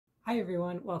Hi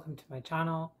everyone, welcome to my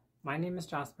channel. My name is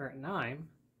Jasper and I'm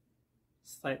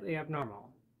slightly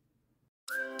abnormal.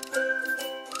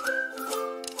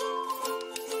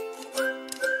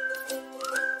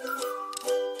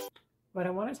 What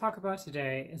I want to talk about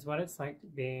today is what it's like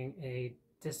being a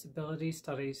disability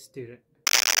studies student.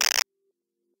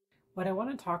 What I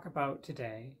want to talk about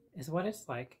today is what it's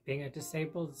like being a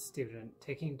disabled student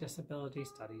taking disability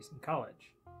studies in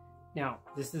college. Now,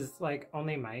 this is like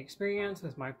only my experience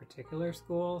with my particular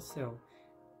school, so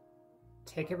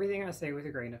take everything I say with a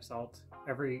grain of salt.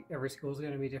 Every school is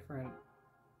going to be different.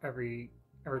 Every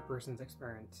person's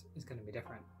experience is going to be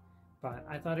different. But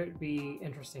I thought it would be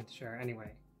interesting to share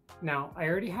anyway. Now, I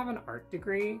already have an art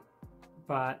degree,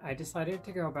 but I decided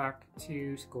to go back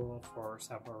to school for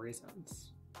several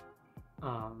reasons.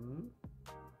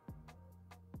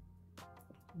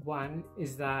 One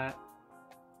is that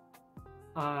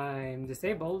I'm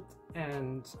disabled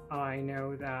and I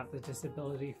know that the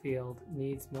disability field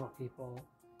needs more people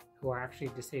who are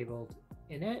actually disabled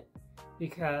in it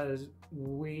because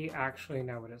we actually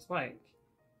know what it's like.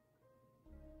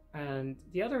 And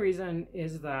the other reason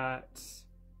is that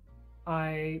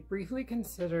I briefly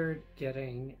considered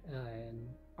getting an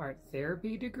art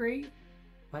therapy degree,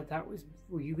 but that was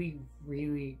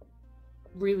really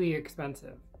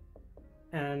expensive.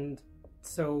 And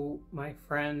so my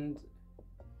friend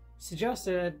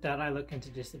suggested that I look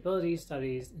into disability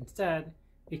studies instead,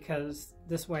 because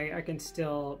this way I can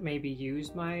still maybe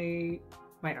use my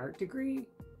art degree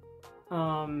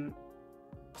to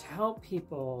help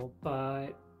people,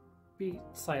 but be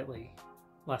slightly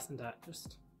less than that,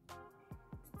 just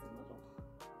a little.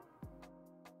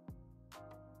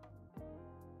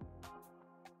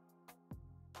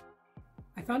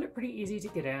 I found it pretty easy to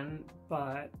get in,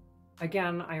 but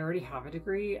again, I already have a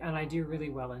degree and I do really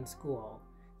well in school.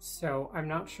 So I'm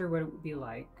not sure what it would be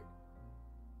like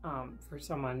for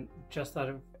someone just out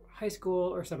of high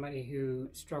school or somebody who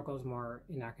struggles more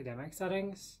in academic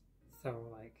settings. So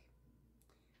like,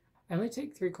 I only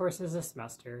take 3 courses a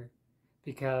semester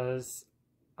because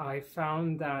I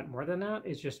found that more than that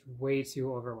is just way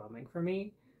too overwhelming for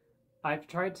me. I've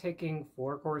tried taking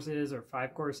 4 courses or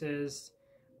 5 courses,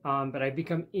 but I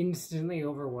become instantly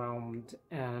overwhelmed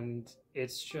and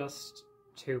it's just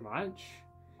too much.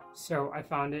 So I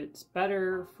found it's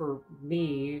better for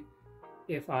me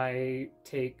if I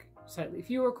take slightly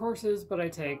fewer courses, but I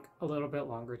take a little bit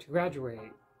longer to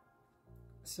graduate.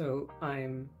 So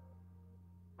I'm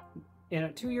in a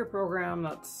 2-year program,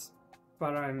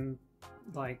 but I'm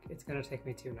like, it's gonna take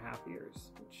me 2.5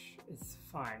 years, which is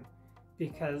fine.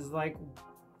 Because like,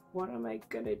 what am I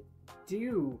gonna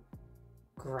do?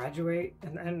 Graduate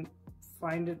and then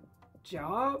find a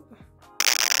job?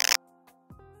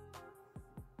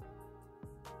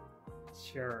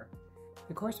 Sure.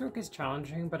 The coursework is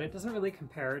challenging, but it doesn't really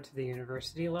compare to the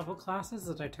university level classes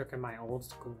that I took in my old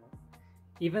school.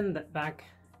 Even back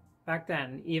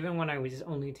then, even when I was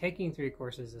only taking 3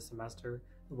 courses a semester,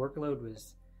 the workload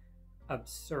was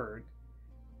absurd.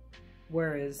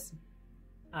 Whereas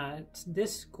at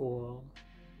this school,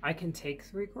 I can take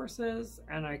 3 courses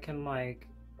and I can like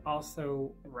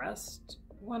also rest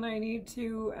when I need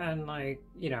to and like,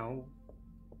 you know,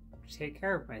 take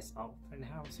care of myself and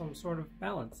have some sort of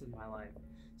balance in my life.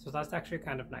 So that's actually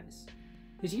kind of nice.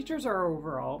 The teachers are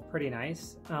overall pretty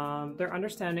nice. They're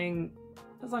understanding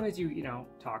as long as you know,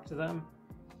 talk to them.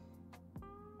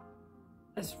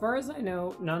 As far as I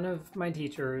know, none of my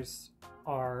teachers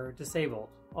are disabled,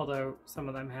 although some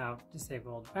of them have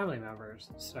disabled family members,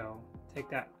 so take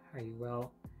that how you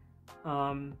will.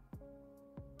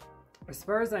 As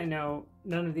far as I know,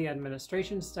 none of the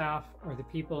administration staff or the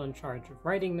people in charge of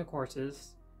writing the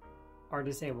courses are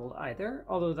disabled either,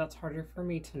 although that's harder for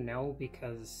me to know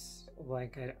because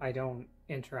like I don't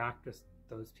interact with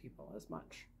those people as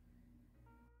much.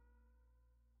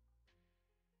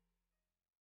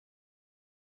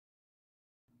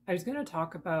 I was going to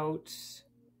talk about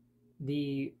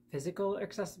the physical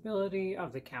accessibility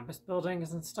of the campus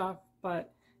buildings and stuff,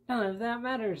 but none of that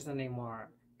matters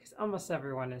anymore because almost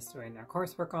everyone is doing their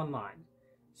coursework online.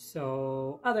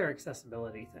 So other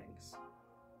accessibility things.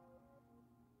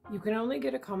 You can only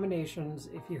get accommodations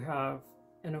if you have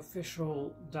an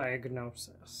official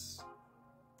diagnosis.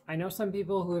 I know some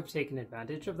people who have taken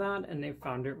advantage of that and they've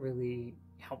found it really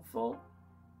helpful.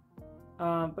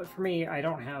 But for me, I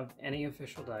don't have any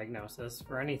official diagnosis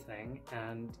for anything,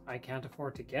 and I can't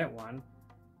afford to get one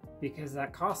because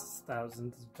that costs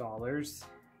thousands of dollars.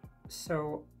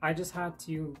 So I just had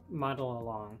to muddle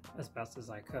along as best as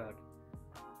I could.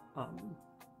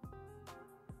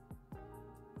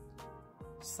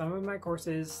 Some of my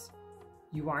courses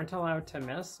You aren't allowed to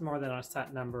miss more than a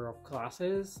set number of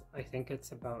classes. I think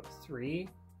it's about 3,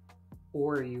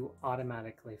 or you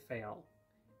automatically fail.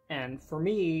 And for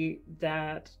me,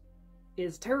 that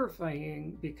is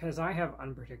terrifying because I have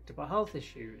unpredictable health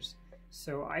issues.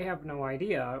 So I have no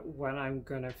idea when I'm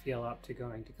gonna feel up to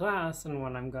going to class and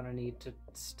when I'm gonna need to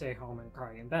stay home and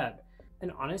cry in bed.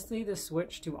 And honestly, the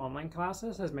switch to online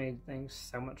classes has made things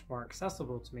so much more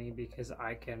accessible to me because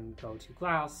I can go to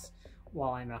class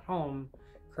while I'm at home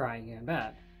crying in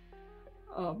bed.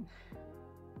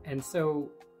 And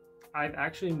so I've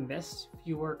actually missed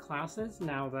fewer classes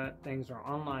now that things are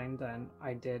online than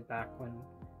I did back when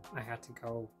I had to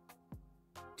go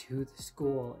to the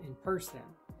school in person.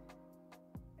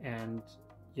 And,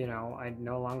 you know, I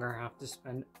no longer have to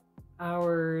spend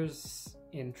hours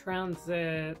in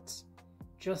transit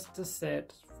just to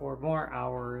sit for more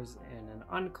hours in an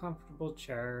uncomfortable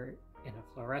chair in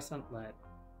a fluorescent lit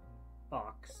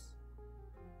box.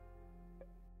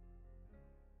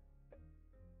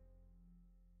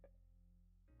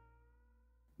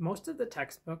 Most of the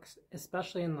textbooks,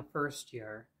 especially in the first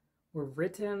year, were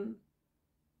written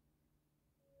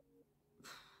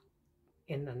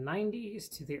in the 90s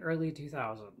to the early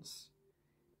 2000s.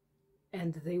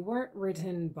 And they weren't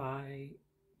written by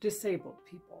disabled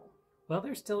people. While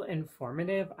they're still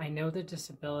informative, I know the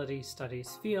disability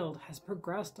studies field has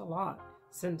progressed a lot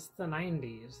since the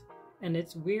 90s. And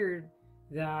it's weird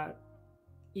that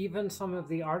even some of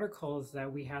the articles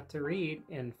that we had to read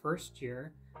in first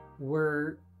year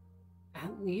were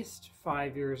at least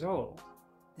 5 years old.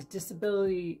 The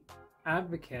disability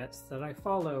advocates that I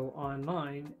follow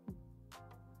online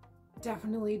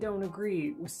definitely don't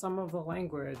agree with some of the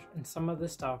language and some of the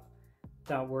stuff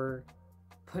that were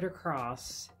put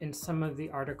across in some of the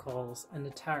articles and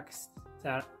the text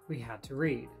that we had to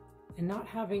read. And not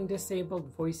having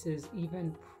disabled voices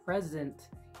even present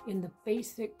in the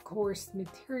basic course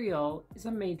material is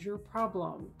a major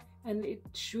problem, and it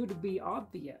should be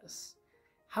obvious.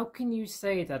 How can you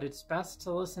say that it's best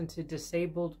to listen to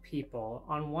disabled people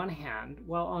on one hand,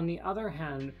 while on the other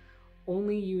hand,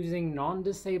 only using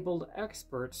non-disabled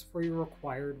experts for your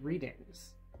required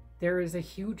readings? There is a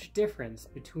huge difference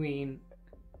between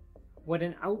what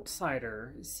an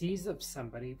outsider sees of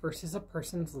somebody versus a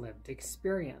person's lived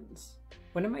experience.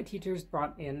 One of my teachers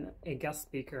brought in a guest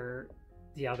speaker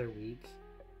the other week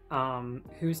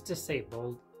who's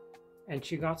disabled, and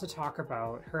she got to talk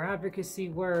about her advocacy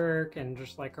work and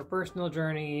just like her personal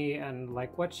journey and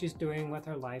like what she's doing with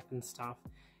her life and stuff.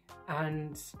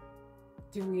 And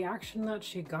the reaction that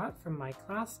she got from my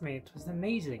classmates was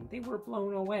amazing. They were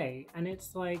blown away. And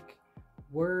it's like,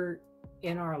 we're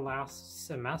in our last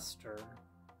semester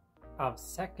of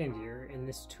second year in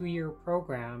this 2-year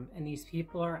program, and these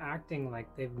people are acting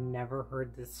like they've never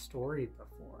heard this story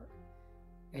before.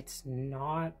 It's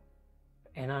not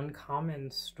an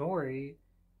uncommon story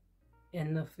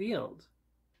in the field.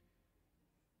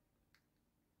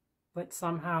 But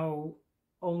somehow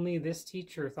only this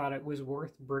teacher thought it was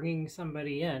worth bringing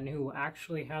somebody in who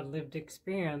actually had lived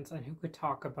experience and who could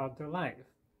talk about their life.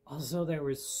 Also, there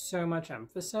was so much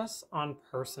emphasis on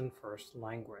person-first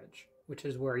language, which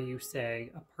is where you say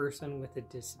a person with a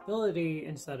disability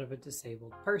instead of a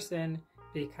disabled person,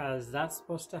 because that's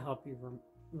supposed to help you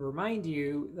remind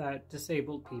you that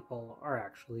disabled people are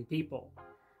actually people.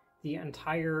 The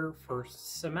entire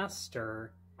first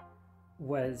semester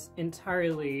was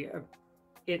entirely,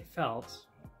 it felt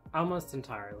almost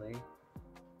entirely,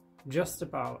 just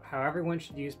about how everyone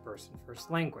should use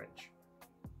person-first language.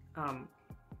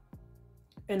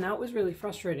 And that was really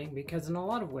frustrating because in a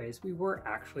lot of ways we were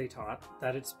actually taught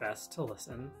that it's best to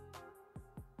listen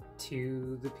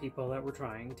to the people that we're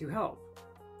trying to help.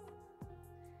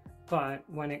 But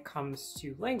when it comes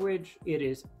to language, it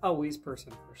is always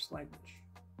person-first language.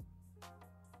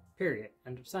 Period.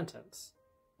 End of sentence.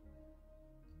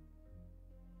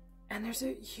 And there's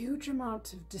a huge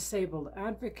amount of disabled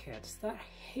advocates that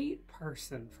hate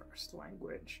person-first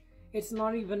language. It's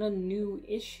not even a new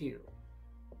issue.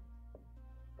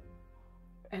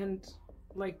 And,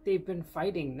 like, they've been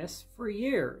fighting this for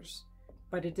years,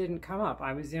 but it didn't come up.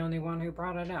 I was the only one who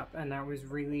brought it up, and that was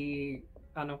really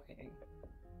annoying.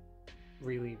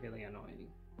 Really, really annoying.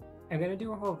 I'm gonna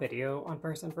do a whole video on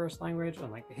person-first language and,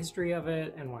 like, the history of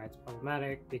it and why it's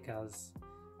problematic, because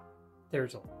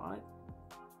there's a lot,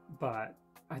 but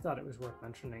I thought it was worth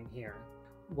mentioning here.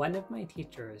 One of my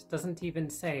teachers doesn't even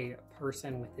say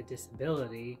person with a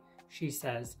disability, she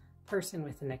says person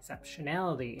with an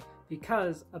exceptionality,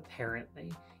 because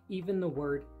apparently even the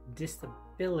word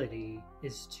disability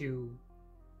is too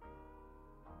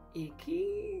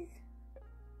icky,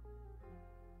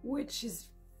 which is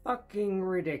fucking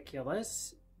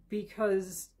ridiculous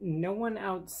because no one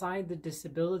outside the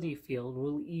disability field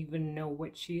will even know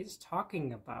what she is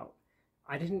talking about.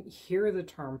 I didn't hear the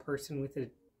term person with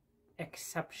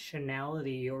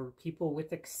exceptionality or people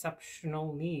with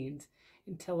exceptional needs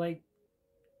until I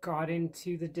got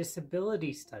into the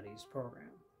disability studies program.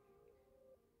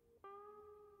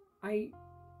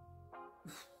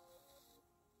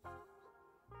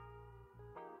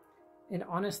 And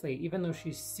honestly, even though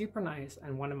she's super nice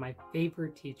and one of my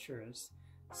favorite teachers,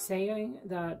 saying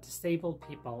that disabled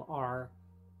people are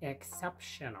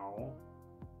exceptional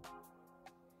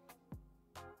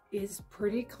is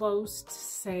pretty close to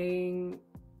saying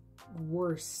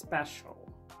we're special.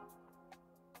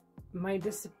 My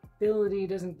disability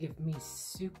doesn't give me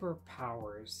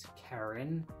superpowers,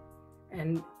 Karen,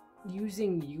 and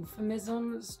using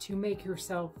euphemisms to make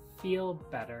yourself feel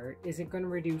better isn't going to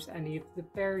reduce any of the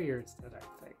barriers that I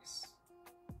face.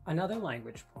 Another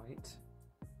language point.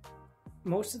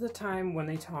 Most of the time when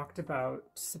they talked about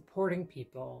supporting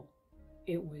people,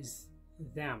 it was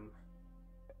them.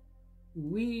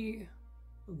 We,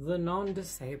 the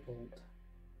non-disabled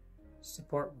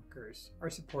support workers, are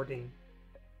supporting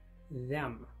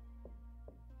them,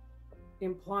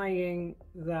 implying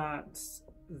that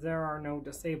there are no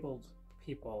disabled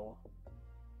people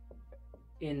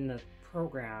in the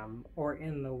program or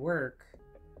in the work,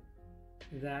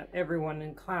 that everyone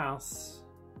in class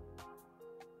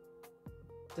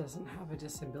doesn't have a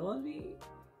disability,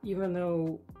 even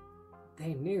though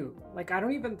they knew. Like, I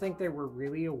don't even think they were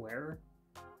really aware.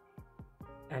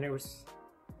 And I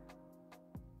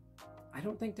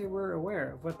don't think they were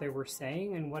aware of what they were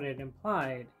saying and what it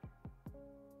implied,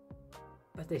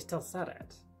 but they still said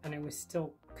it, and it was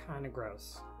still kind of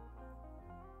gross.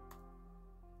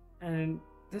 And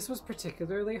this was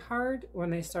particularly hard when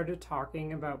they started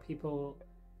talking about people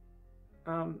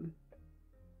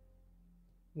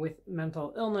with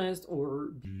mental illness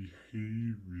or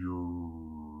behaviors.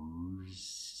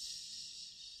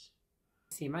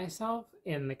 See myself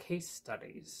in the case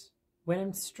studies. When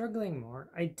I'm struggling more,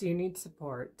 I do need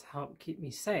support to help keep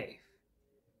me safe.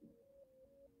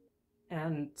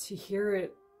 And to hear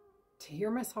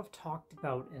myself talked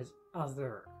about as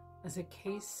other, as a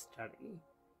case study,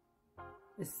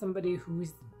 as somebody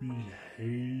whose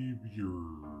behaviors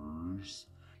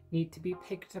need to be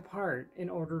picked apart in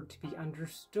order to be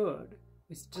understood,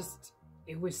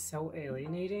 it was so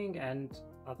alienating and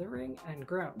othering and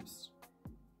gross.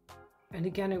 And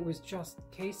again, it was just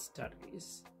case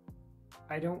studies.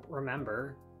 I don't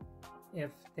remember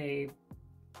if they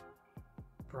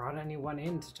brought anyone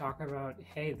in to talk about,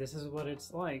 hey, this is what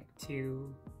it's like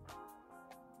to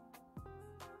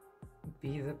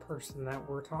be the person that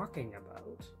we're talking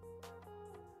about,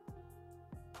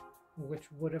 which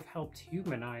would have helped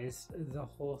humanize the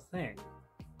whole thing.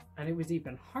 And it was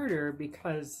even harder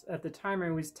because at the time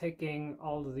I was taking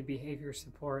all of the behavior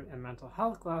support and mental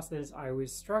health classes, I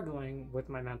was struggling with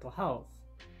my mental health.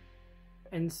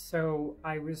 And so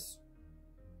I was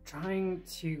trying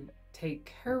to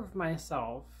take care of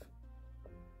myself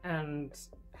and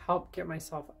help get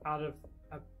myself out of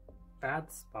a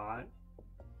bad spot,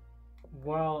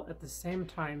 while at the same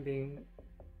time being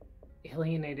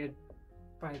alienated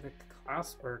by the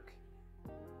classwork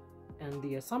and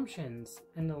the assumptions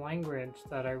and the language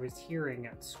that I was hearing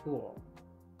at school.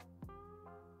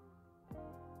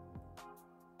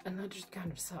 And that just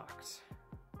kind of sucked.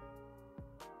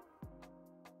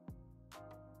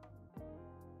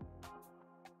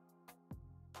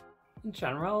 In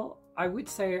general, I would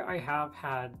say I have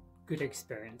had good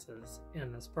experiences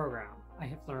in this program. I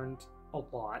have learned a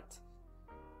lot.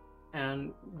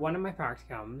 And one of my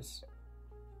practicums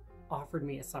offered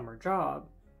me a summer job,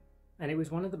 and it was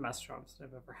one of the best jobs that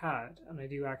I've ever had. And I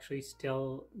do actually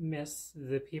still miss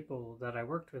the people that I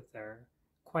worked with there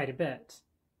quite a bit,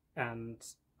 and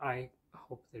I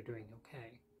hope they're doing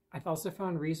okay. I've also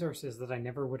found resources that I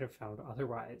never would have found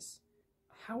otherwise.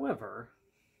 However,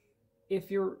 if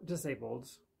you're disabled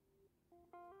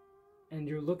and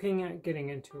you're looking at getting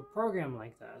into a program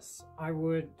like this, I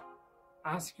would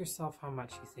ask yourself how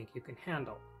much you think you can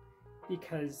handle,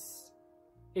 because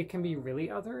it can be really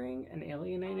othering and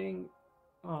alienating,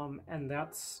 and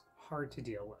that's hard to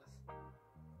deal with.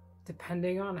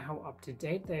 Depending on how up to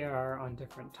date they are on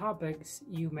different topics,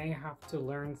 you may have to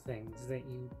learn things that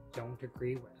you don't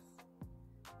agree with,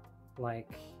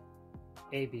 like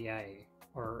ABA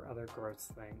or other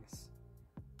gross things.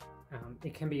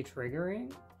 It can be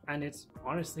triggering, and it's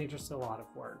honestly just a lot of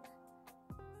work.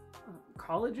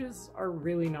 Colleges are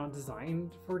really not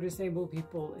designed for disabled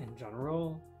people in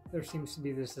general. There seems to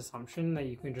be this assumption that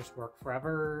you can just work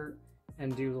forever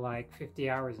and do like 50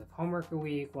 hours of homework a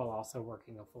week while also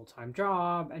working a full-time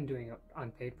job and doing an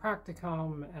unpaid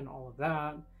practicum and all of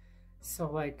that. So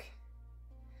like,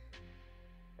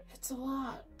 it's a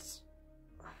lot.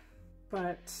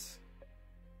 But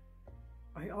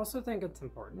I also think it's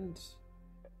important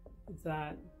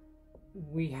that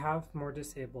we have more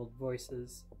disabled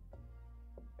voices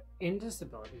in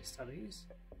disability studies,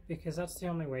 because that's the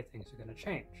only way things are going to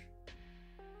change.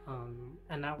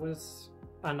 And that was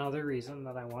another reason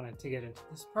that I wanted to get into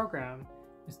this program,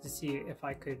 was to see if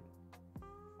I could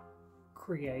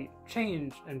create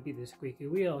change and be the squeaky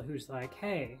wheel who's like,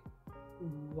 hey,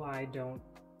 why don't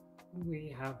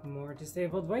we have more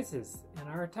disabled voices in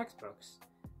our textbooks?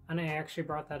 And I actually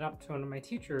brought that up to one of my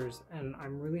teachers, and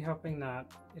I'm really hoping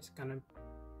that it's gonna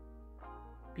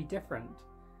be different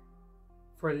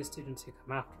for the students who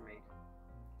come after me.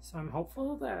 So I'm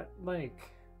hopeful that,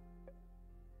 like,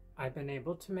 I've been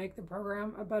able to make the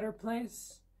program a better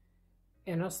place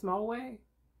in a small way,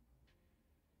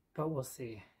 but we'll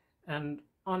see. And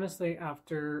honestly,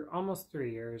 after almost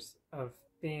 3 years of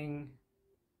being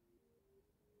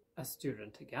a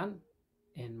student again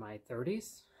in my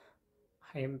 30s,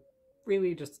 I am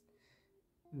really just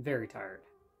very tired.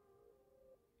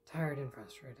 Tired and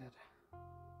frustrated.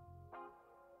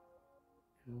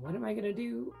 And what am I gonna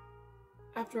do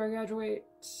after I graduate?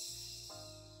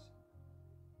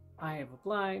 I have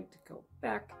applied to go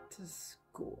back to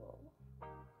school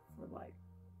for like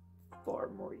 4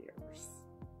 more years.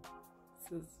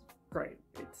 This is great.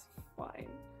 It's fine.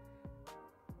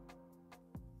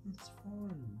 It's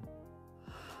fun.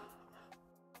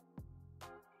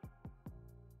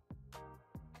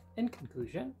 In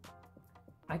conclusion,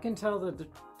 I can tell that the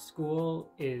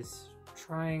school is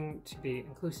trying to be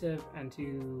inclusive and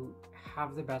to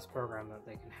have the best program that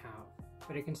they can have,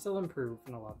 but it can still improve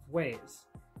in a lot of ways.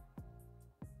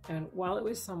 And while it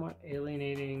was somewhat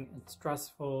alienating and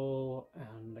stressful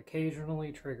and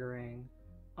occasionally triggering,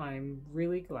 I'm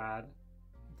really glad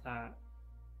that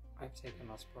I've taken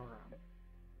this program.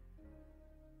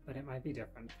 But it might be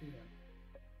different for you.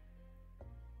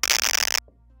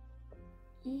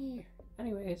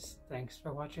 Anyways, thanks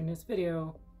for watching this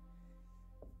video.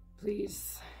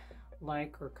 Please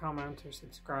like or comment or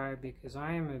subscribe, because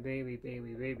I am a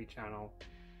baby channel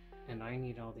and I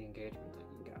need all the engagement I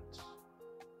can get.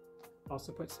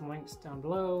 Also put some links down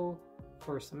below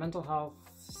for some mental health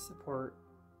support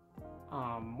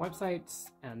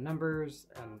websites and numbers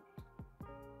and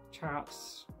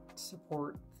chats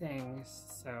support things.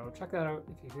 So check that out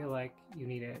if you feel like you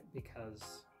need it,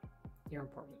 because you're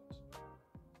important.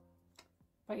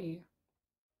 Bye.